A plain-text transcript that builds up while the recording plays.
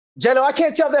Jello, I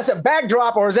can't tell if that's a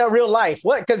backdrop or is that real life.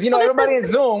 What? Because, everybody in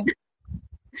Zoom.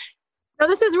 No,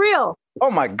 this is real.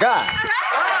 Oh, my God.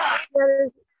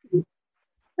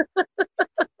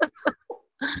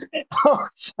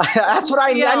 That's what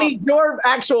I need. I need your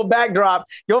actual backdrop.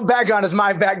 Your background is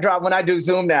my backdrop when I do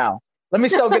Zoom now. Let me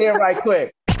soak it in right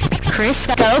quick.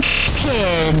 Crisco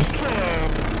Kidd.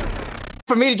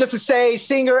 For me to just to say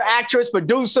singer, actress,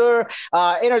 producer,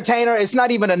 entertainer, it's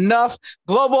not even enough.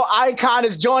 Global icon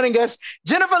is joining us.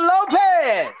 Jennifer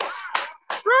Lopez.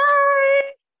 Hi.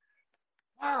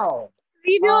 Wow. How are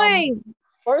you doing?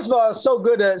 First of all, it's so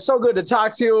good to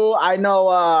talk to you. I know,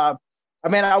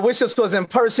 I wish this was in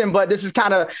person, but this is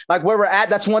kind of like where we're at.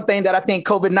 That's one thing that I think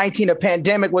COVID-19, a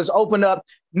pandemic, was opened up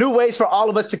new ways for all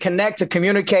of us to connect, to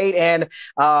communicate. And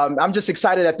I'm just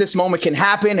excited that this moment can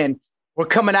happen. And we're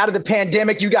coming out of the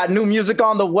pandemic. You got new music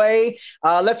on the way.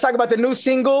 Let's talk about the new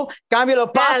single, Cambia El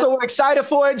Paso. Yes. We're excited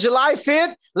for it. July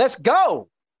 5th. Let's go.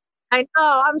 I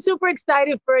know. I'm super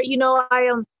excited for it. I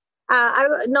am. I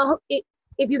don't know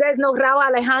if you guys know Rauw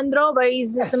Alejandro, but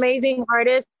he's this amazing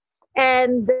artist.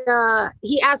 And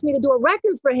he asked me to do a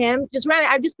record for him.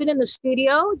 I've just been in the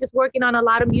studio, just working on a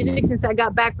lot of music since I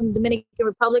got back from the Dominican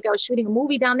Republic. I was shooting a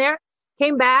movie down there,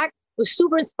 came back, was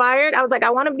super inspired. I was like, I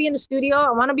want to be in the studio.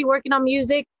 I want to be working on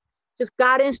music. Just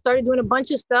got in, started doing a bunch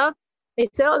of stuff. They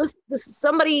said, oh, this is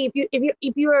somebody,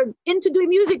 if you're into doing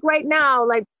music right now,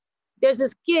 like there's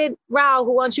this kid, Rauw,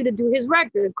 who wants you to do his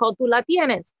record called Tu La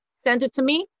Tienes. Sent it to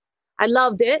me. I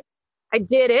loved it. I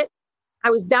did it.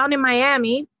 I was down in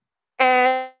Miami.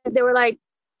 And they were like,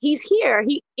 he's here.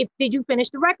 Did you finish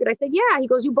the record? I said, yeah. He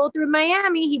goes, you both are in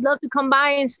Miami. He'd love to come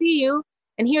by and see you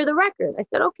and hear the record. I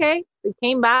said, okay. So he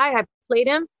came by. I played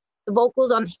him the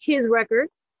vocals on his record.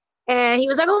 And he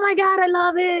was like, oh my God, I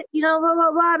love it. Blah,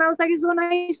 blah, blah. And I was like, it's so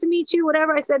nice to meet you,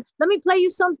 whatever. I said, let me play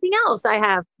you something else I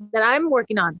have that I'm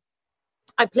working on.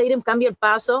 I played him Cambia El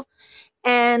Paso.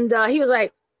 And he was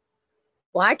like,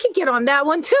 well, I could get on that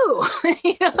one too.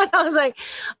 And I was like,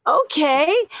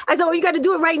 okay. I said, well, you got to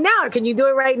do it right now. Can you do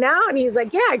it right now? And he's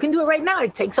like, yeah, I can do it right now. He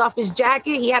takes off his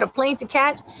jacket. He had a plane to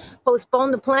catch,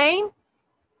 postponed the plane,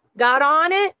 got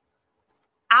on it.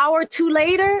 Hour or two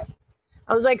later,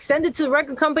 I was like, send it to the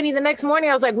record company the next morning.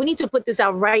 I was like, we need to put this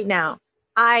out right now.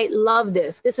 I love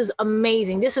this. This is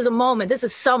amazing. This is a moment. This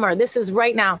is summer. This is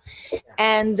right now.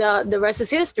 And the rest is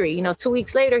history. 2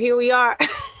 weeks later, here we are.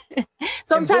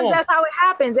 Sometimes that's how it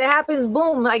happens. It happens,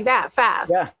 boom, like that,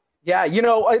 fast. Yeah. Yeah.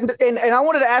 And I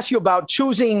wanted to ask you about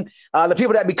choosing the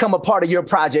people that become a part of your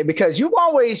project, because you've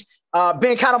always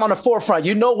been kind of on the forefront.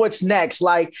 You know what's next.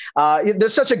 Like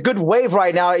there's such a good wave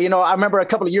right now. I remember a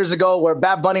couple of years ago where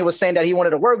Bad Bunny was saying that he wanted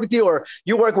to work with you, or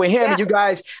you work with him. Yeah. And you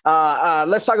guys,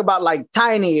 let's talk about like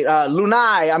Tiny,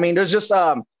 Lunai. I mean, there's just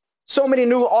so many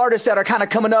new artists that are kind of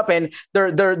coming up, and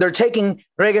they're taking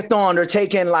reggaeton, they're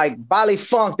taking like Bali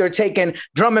funk, they're taking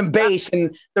drum and bass,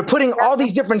 and they're putting all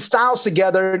these different styles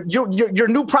together. Your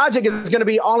new project is going to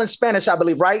be all in Spanish, I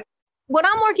believe, right? What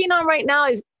I'm working on right now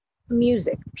is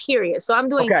music, period. So I'm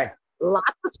doing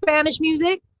lots of Spanish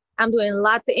music. I'm doing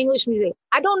lots of English music.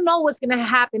 I don't know what's going to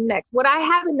happen next. What I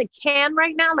have in the can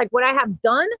right now, like what I have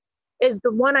done, is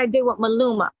the one I did with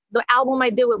Maluma. The album I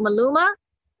did with Maluma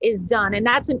is done. And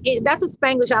that's a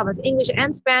Spanglish album. It's English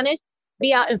and Spanish.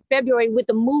 Be out in February with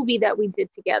the movie that we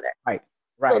did together. Right.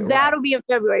 So that'll be in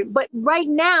February. But right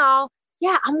now,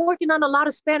 yeah, I'm working on a lot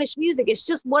of Spanish music. It's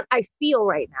just what I feel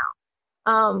right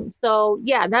now. So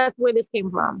yeah, that's where this came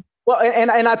from. Well,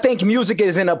 and I think music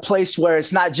is in a place where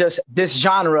it's not just this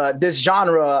genre,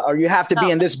 or you have to be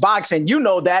in this box. And you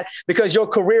know that because your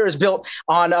career is built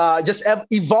on just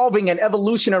evolving and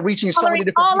evolution and reaching so many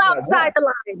different all people. Outside the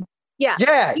line.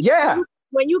 Yeah. Yeah.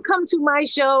 When you come to my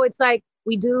show, it's like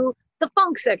we do the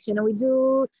funk section, and we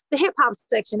do the hip hop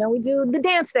section, and we do the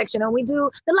dance section, and we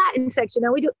do the Latin section,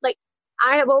 and we do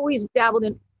I have always dabbled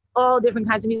in all different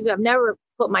kinds of music. I've never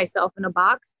put myself in a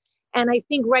box. And I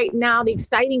think right now, the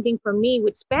exciting thing for me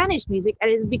with Spanish music,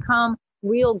 it has become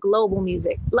real global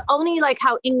music, only like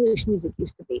how English music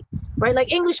used to be, right?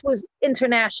 Like English was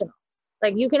international.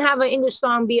 Like you can have an English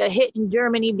song be a hit in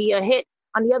Germany, be a hit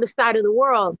on the other side of the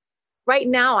world. Right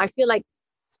now, I feel like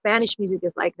Spanish music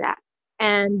is like that.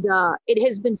 And it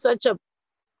has been such a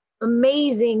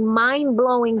amazing,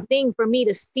 mind-blowing thing for me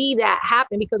to see that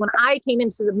happen. Because when I came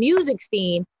into the music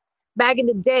scene back in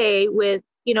the day with,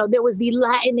 there was the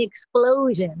Latin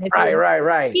explosion.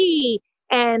 Right. He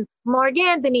and Mark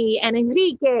Anthony and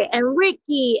Enrique and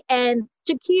Ricky and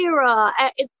Shakira.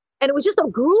 And it was just a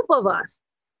group of us.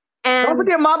 And don't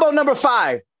forget Mambo number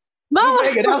 5.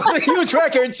 That was a huge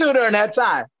record too during that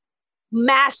time.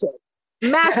 Massive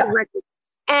record.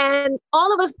 And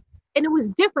all of us, and it was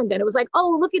different then. It was like,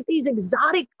 oh, look at these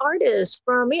exotic artists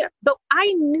from here. But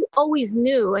I always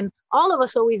knew, and all of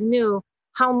us always knew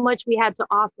how much we had to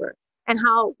offer and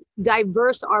how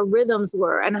diverse our rhythms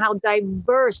were and how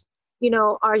diverse,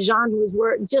 our genres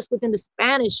were just within the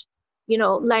Spanish,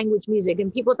 language music.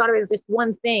 And people thought it was this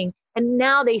one thing. And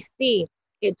now they see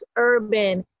it's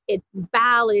urban, it's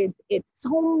ballads, it's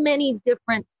so many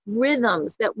different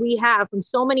rhythms that we have from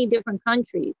so many different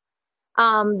countries,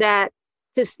 that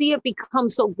to see it become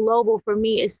so global for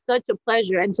me is such a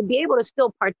pleasure. And to be able to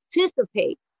still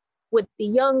participate with the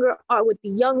younger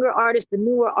artists, the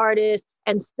newer artists,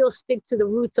 and still stick to the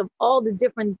roots of all the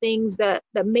different things that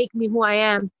make me who I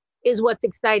am is what's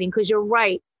exciting. Because you're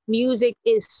right, music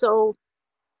is so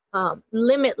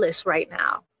limitless right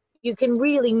now. You can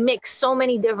really mix so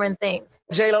many different things.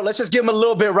 J-Lo, let's just give him a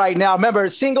little bit right now. Remember,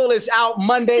 single is out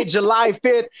Monday, July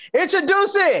 5th.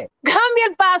 Introduce it. Cambia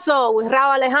El Paso with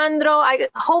Rauw Alejandro. I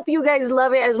hope you guys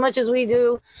love it as much as we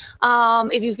do.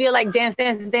 If you feel like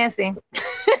dancing,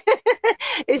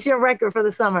 it's your record for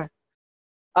the summer.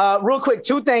 Real quick,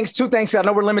 two things. I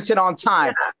know we're limited on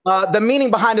time. The meaning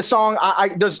behind the song,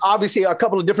 there's obviously a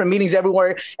couple of different meanings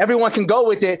everywhere. Everyone can go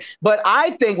with it. But I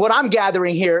think what I'm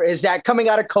gathering here is that coming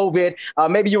out of COVID,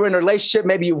 maybe you were in a relationship,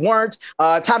 maybe you weren't.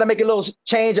 Time to make a little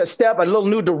change, a step, a little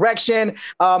new direction.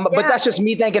 But that's just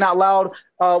me thinking out loud.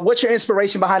 What's your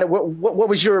inspiration behind it? What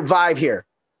was your vibe here?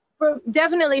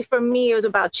 Definitely for me, it was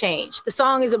about change. The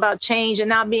song is about change and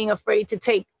not being afraid to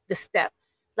take the step.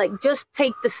 Like, just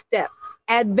take the step.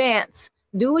 Advance,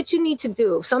 do what you need to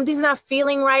do. If something's not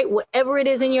feeling right, whatever it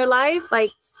is in your life,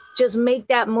 like, just make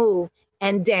that move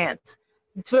and dance.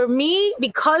 For me,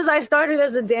 because I started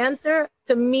as a dancer,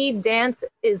 to me, dance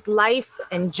is life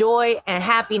and joy and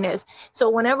happiness. So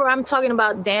whenever I'm talking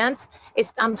about dance,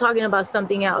 I'm talking about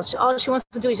something else. All she wants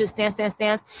to do is just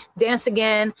dance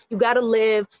again. You got to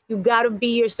live. You got to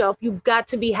be yourself. You got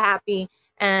to be happy.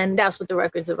 And that's what the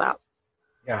record's about.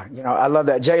 Yeah, I love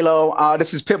that. J-Lo,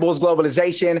 this is Pitbull's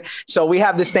Globalization. So we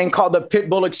have this thing called the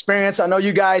Pitbull Experience. I know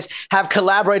you guys have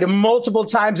collaborated multiple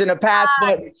times in the past,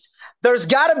 but there's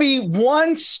got to be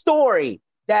one story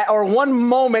or one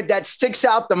moment that sticks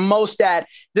out the most, that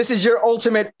this is your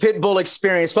ultimate Pitbull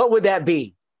experience. What would that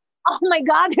be? Oh my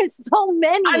God, there's so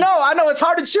many. I know. It's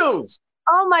hard to choose.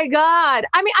 Oh my God.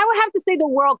 I mean, I would have to say the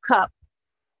World Cup.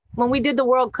 When we did the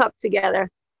World Cup together.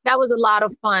 That was a lot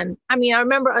of fun. I mean, I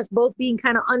remember us both being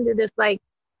kind of under this, like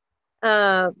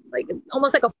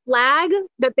almost like a flag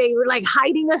that they were like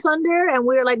hiding us under. And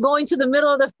we were like going to the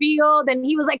middle of the field. And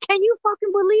he was like, can you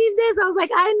fucking believe this? I was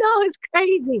like, I know, it's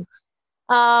crazy.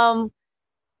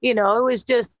 It was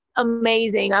just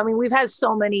amazing. I mean, we've had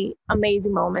so many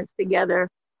amazing moments together.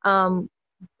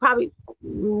 Probably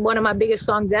one of my biggest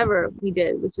songs ever we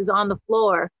did, which is On the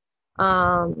Floor.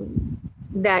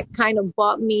 That kind of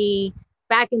brought me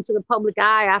back into the public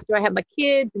eye after I had my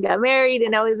kids and got married,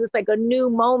 and it was just like a new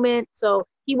moment. So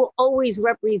he will always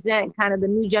represent kind of the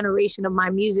new generation of my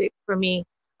music for me.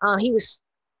 He was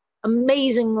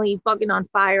amazingly fucking on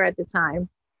fire at the time,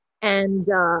 and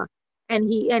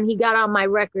he got on my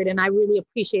record, and I really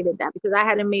appreciated that because I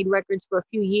hadn't made records for a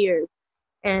few years,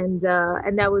 and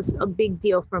that was a big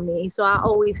deal for me. So I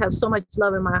always have so much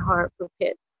love in my heart for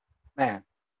Pitt. Man,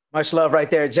 much love right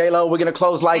there, J-Lo. We're gonna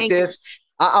close like this.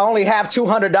 I only have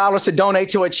 $200 to donate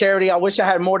to a charity. I wish I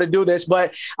had more to do this,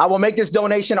 but I will make this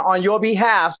donation on your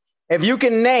behalf. If you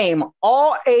can name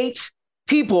all 8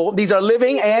 people, these are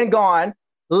living and gone,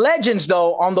 legends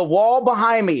though, on the wall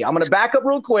behind me. I'm going to back up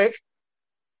real quick.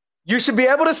 You should be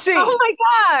able to see. Oh my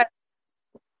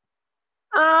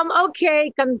God.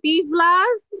 Okay.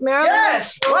 Cantinflas. Marilyn.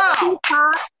 Yes. Wow.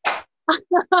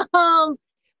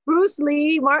 Bruce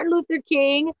Lee, Martin Luther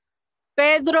King,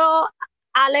 Pedro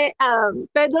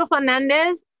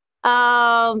Fernandez,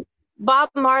 Bob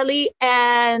Marley,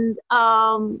 and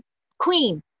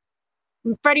Queen,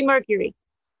 Freddie Mercury.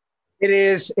 It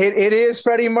is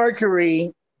Freddie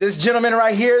Mercury. This gentleman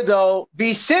right here, though,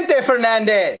 Vicente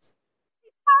Fernandez.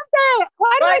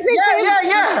 Why do I say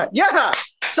Yeah.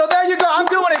 So there you go. I'm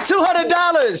doing it.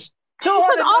 $200. Because all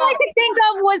I could think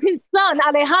of was his son,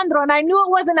 Alejandro, and I knew it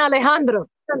wasn't Alejandro.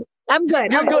 I'm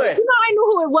good. You're good. I knew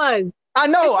who it was. I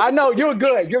know. You're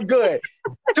good.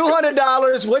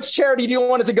 $200. Which charity do you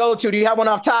want it to go to? Do you have one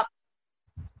off top?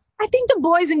 I think the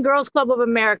Boys and Girls Club of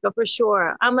America, for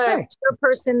sure. I'm a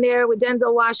chairperson there with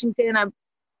Denzel Washington.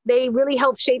 They really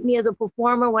helped shape me as a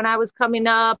performer when I was coming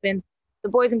up. And the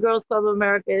Boys and Girls Club of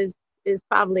America is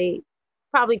probably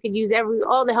could use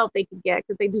all the help they could get,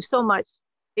 because they do so much.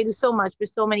 They do so much for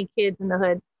so many kids in the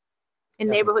hood, in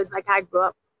neighborhoods like I grew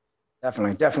up.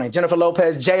 Definitely, definitely. Jennifer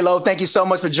Lopez, J-Lo, thank you so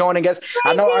much for joining us.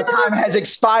 I know our time has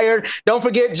expired. Don't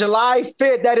forget, July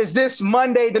 5th, that is this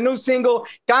Monday, the new single,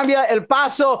 Cambia El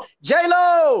Paso.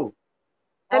 J-Lo!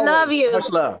 I love you.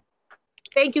 Much love.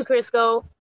 Thank you, Crisco.